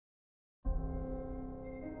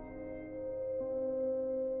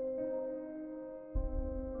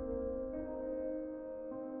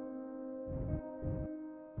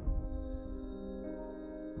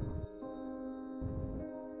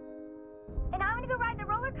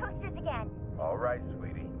All right,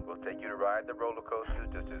 sweetie. We'll take you to ride the roller coaster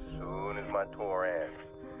just as soon as my tour ends.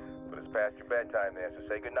 But it's past your bedtime there, so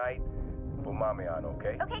say goodnight. Put Mommy on,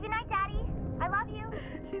 okay? Okay, goodnight, Daddy. I love you.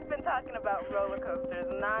 She's been talking about roller coasters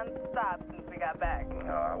non-stop since we got back.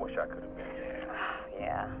 Oh, I wish I could have been there.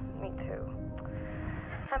 Yeah, me too.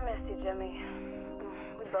 I miss you, Jimmy.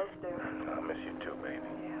 We both do. I miss you too, baby.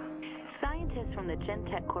 Scientists from the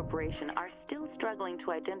Gentek Corporation are still struggling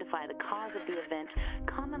to identify the cause of the event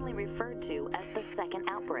commonly referred to as the second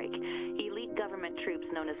outbreak. Elite government troops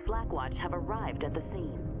known as Blackwatch have arrived at the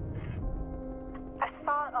scene. I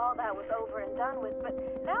thought all that was over and done with, but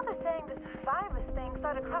now they're saying this virus thing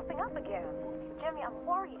started cropping up again. Jimmy, I'm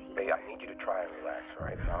worried here. Hey, I need you to try and relax, all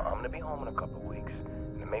right? I'm gonna be home in a couple of weeks.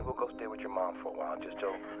 And then maybe we'll go stay with your mom for a while, just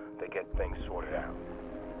till they get things sorted out.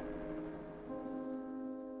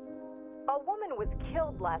 A woman was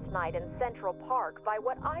killed last night in Central Park by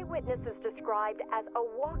what eyewitnesses described as a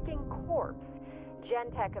walking corpse.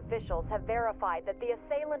 Gentek officials have verified that the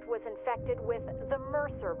assailant was infected with the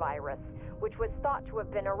Mercer virus, which was thought to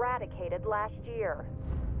have been eradicated last year.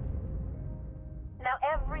 Now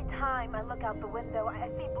every time I look out the window, I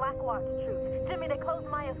see Blackwatch troops. Jimmy, they closed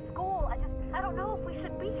Maya's school. I don't know if we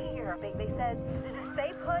should be here. They said, just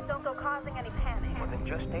stay put, don't go causing any panic. Well, then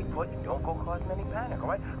just stay put and don't go causing any panic, all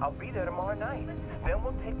right? I'll be there tomorrow night. Then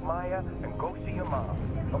we'll take Maya and go see your mom.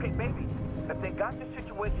 Okay, baby, if they got the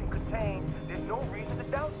situation contained, there's no reason to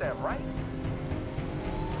doubt them, right?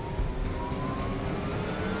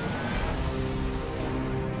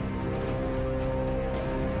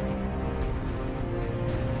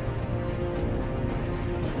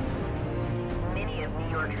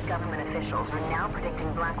 Government officials are now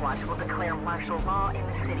predicting Blackwatch will declare martial law in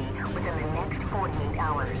the city within the next 48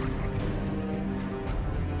 hours.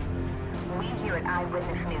 We here at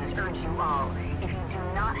Eyewitness News urge you all, if you do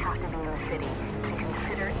not have to be in the city, to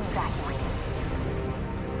consider evacuating.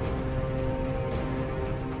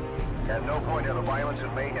 At no point have the violence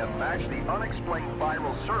in Maine have matched the unexplained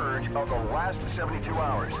viral surge of the last 72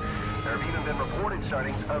 hours. There have even been reported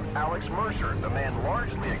sightings of Alex Mercer, the man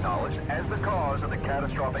largely acknowledged as the cause of the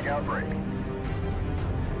catastrophic outbreak.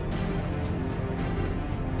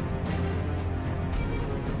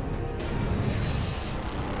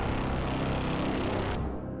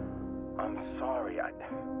 I'm sorry. I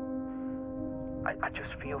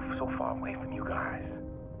just feel so far away from you guys.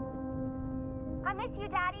 I miss you,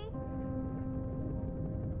 Daddy.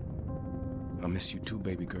 I miss you too,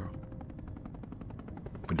 baby girl.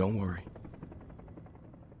 But don't worry.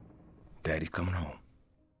 Daddy's coming home.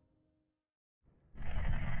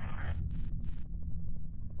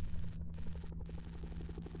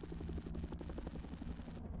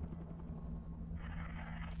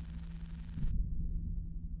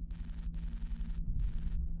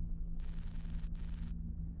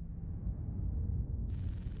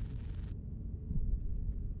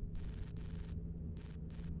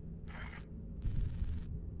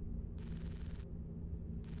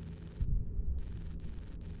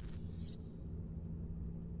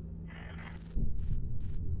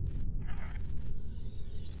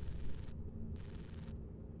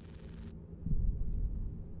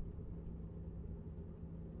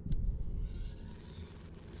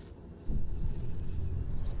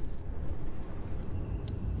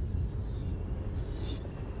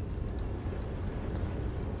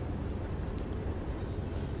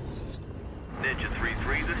 Ninja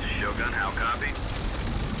 3-3, this is Shogun. How copy?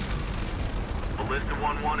 Ballista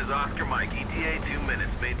 1-1 is Oscar Mike. ETA 2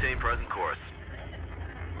 minutes. Maintain present course.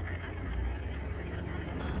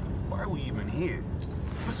 Why are we even here?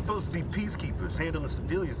 We're supposed to be peacekeepers, handling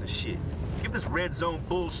civilians and shit. Give this red zone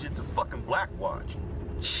bullshit to fucking Blackwatch.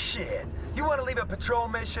 Shit. You want to leave a patrol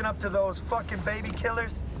mission up to those fucking baby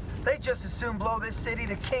killers? They just as soon blow this city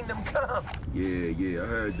to Kingdom Come. Yeah, I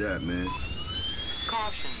heard that, man.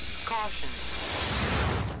 Caution, caution.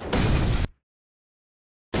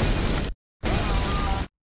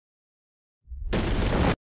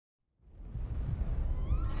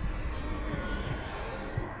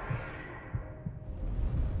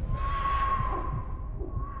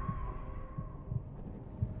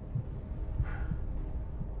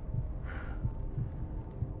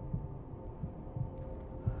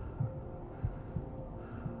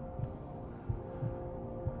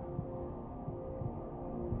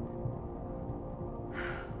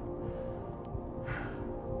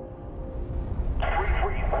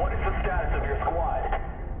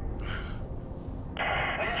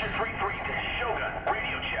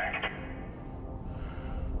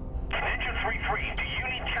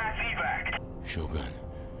 Shogun,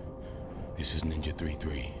 this is Ninja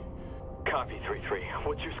 3-3. Copy, 3-3.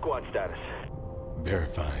 What's your squad status?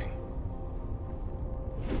 Verifying.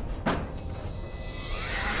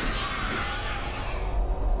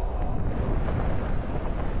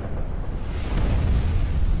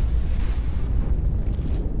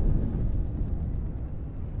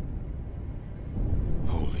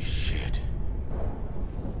 Holy shit.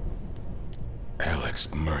 Alex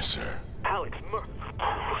Mercer. Alex Mercer.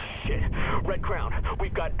 Oh, shit. Red Crown,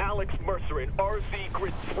 we've got Alex Mercer in RZ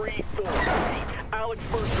Grid 3-4. Alex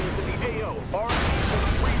Mercer is in the AO.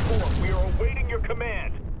 RZ Grid 3-4. We are awaiting your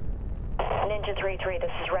command. Ninja 3-3,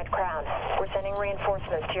 this is Red Crown. We're sending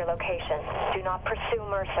reinforcements to your location. Do not pursue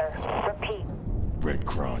Mercer. Repeat. Red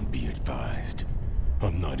Crown, be advised.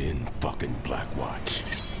 I'm not in fucking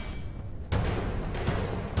Blackwatch.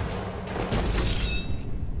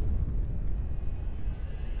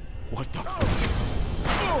 What the?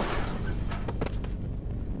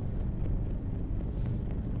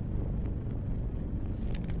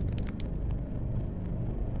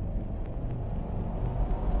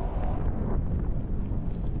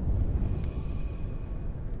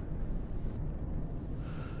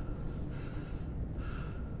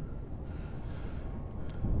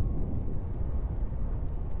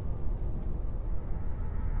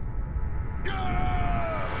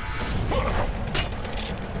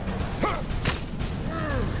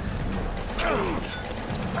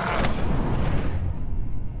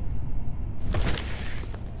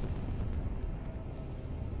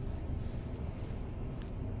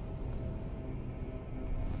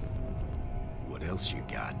 What else you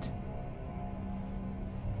got?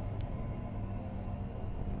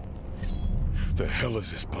 The hell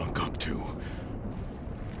is this punk up to?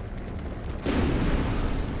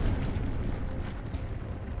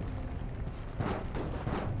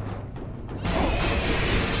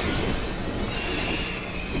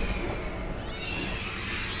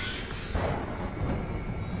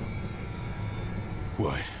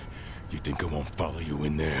 What? You think I won't follow you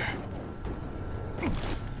in there?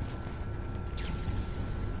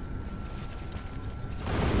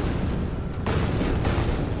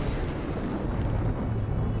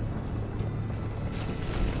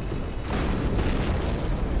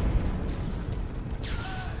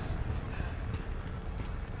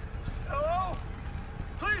 Hello?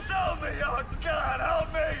 Please help me! Oh, God,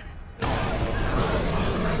 help me!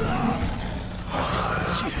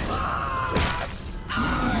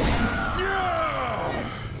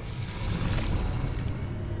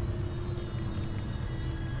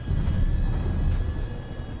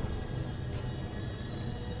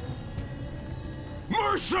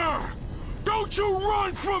 Mercer! Don't you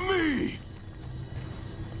run from me!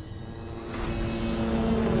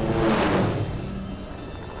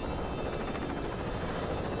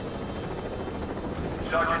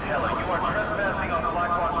 Sergeant Heller, you are trespassing on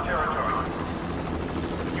Blackwatch territory.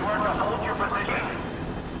 You are to hold your position.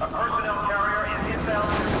 A personnel carrier is inbound.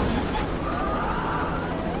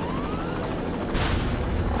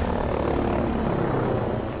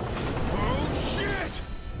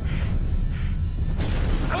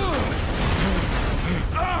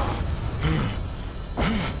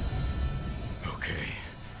 Okay.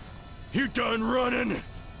 You done running?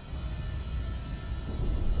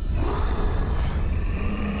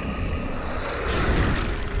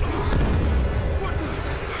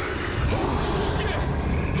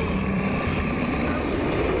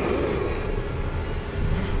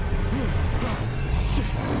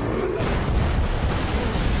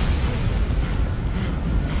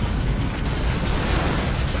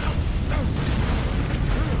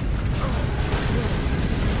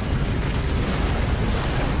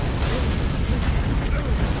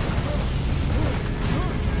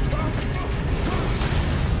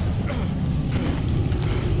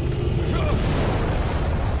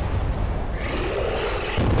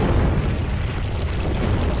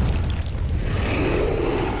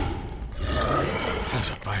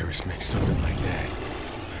 Make something like that.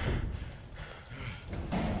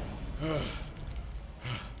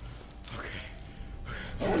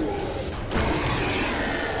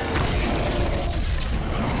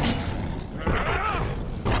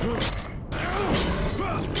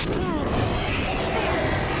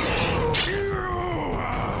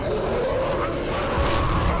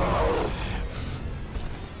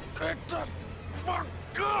 Get the fuck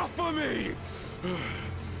off of me!